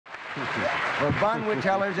for Bonwit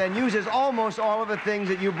tellers and uses almost all of the things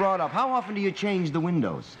that you brought up. How often do you change the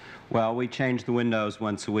windows? Well, we change the windows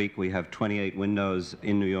once a week. We have 28 windows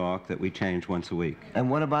in New York that we change once a week. And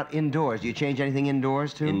what about indoors? Do you change anything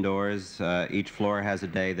indoors, too? Indoors, each floor has a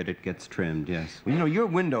day that it gets trimmed, yes. Well, you know, your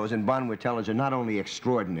windows in Bonwit tellers are not only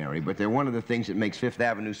extraordinary, but they're one of the things that makes Fifth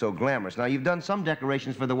Avenue so glamorous. Now, you've done some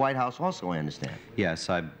decorations for the White House also, I understand. Yes,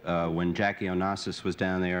 when Jackie Onassis was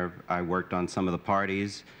down there, I worked on some of the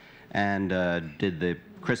parties and did the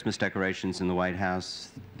Christmas decorations in the White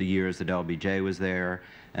House the years that LBJ was there,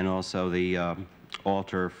 and also the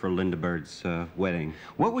altar for Linda Bird's wedding.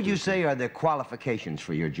 What would you say are the qualifications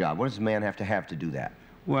for your job? What does a man have to do that?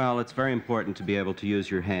 Well, it's very important to be able to use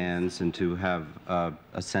your hands and to have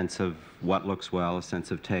a sense of what looks well, a sense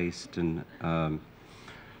of taste, and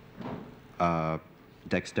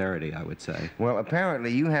dexterity, I would say. Well,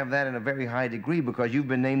 apparently you have that in a very high degree because you've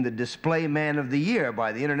been named the Display Man of the Year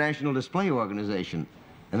by the International Display Organization.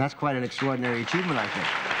 And that's quite an extraordinary achievement, I think.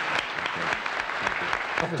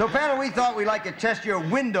 So, panel, we thought we'd like to test your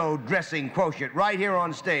window dressing quotient right here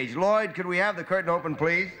on stage. Lloyd, could we have the curtain open,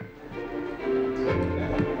 please?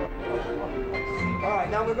 All right,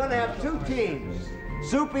 now we're going to have two teams.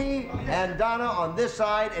 Soupy and Donna on this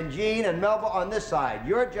side, and Gene and Melba on this side.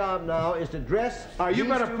 Your job now is to dress you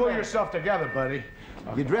better pull yourself together, buddy.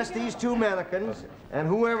 You dress these two mannequins, and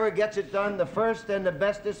whoever gets it done the first and the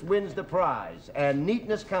bestest wins the prize. And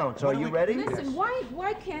neatness counts. Are you ready? Listen, why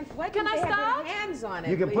can't I have hands on it?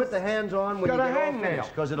 You can please? put the hands on when you get all finished,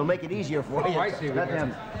 because it'll make it easier for you. Oh, I see. Let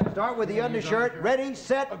them start with the undershirt. Ready,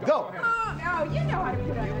 set, go. Oh, you know how to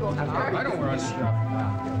put on a shirt. I don't wear undershirt.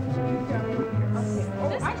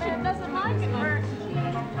 This man doesn't like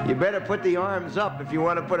it. You better put the arms up if you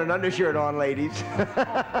want to put an undershirt on, ladies.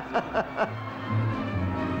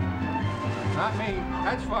 Not me.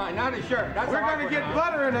 That's fine. Not a shirt. We're going to get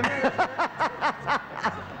butter in a minute.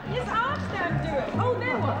 His arms don't do it. Oh,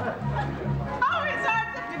 there one. Oh, his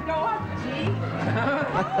arms have to go up, gee.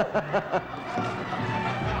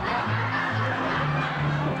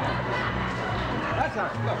 That's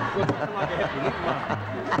not. Look, we'll dress him like a hippie.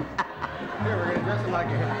 Here, we're going to dress him like a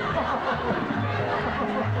hippie.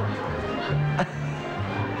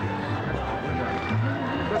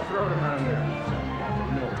 Just throw it around there.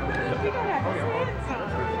 We don't have his hands on.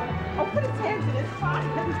 Oh, put his hands in his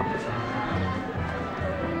pocket.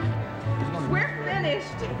 We're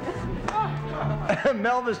finished.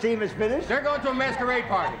 Melba's team is finished. They're going to a masquerade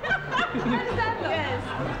party. How does that look? Yes.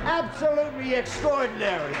 Absolutely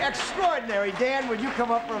extraordinary. Extraordinary. Dan, would you come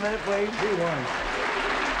up for a minute, please? He won.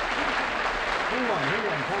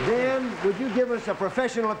 Dan, would you give us a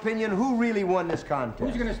professional opinion? Who really won this contest?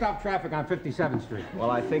 Who's going to stop traffic on 57th Street? Well,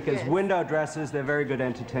 I think as window dressers, they're very good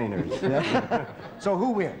entertainers. So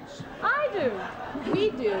who wins? I do.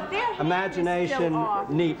 We do. Their Imagination,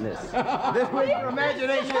 neatness. This wins for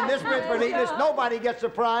imagination, this wins for neatness. Nobody gets a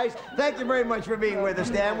prize. Thank you very much for being with us,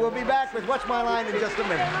 Dan. We'll be back with What's My Line in just a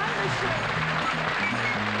minute.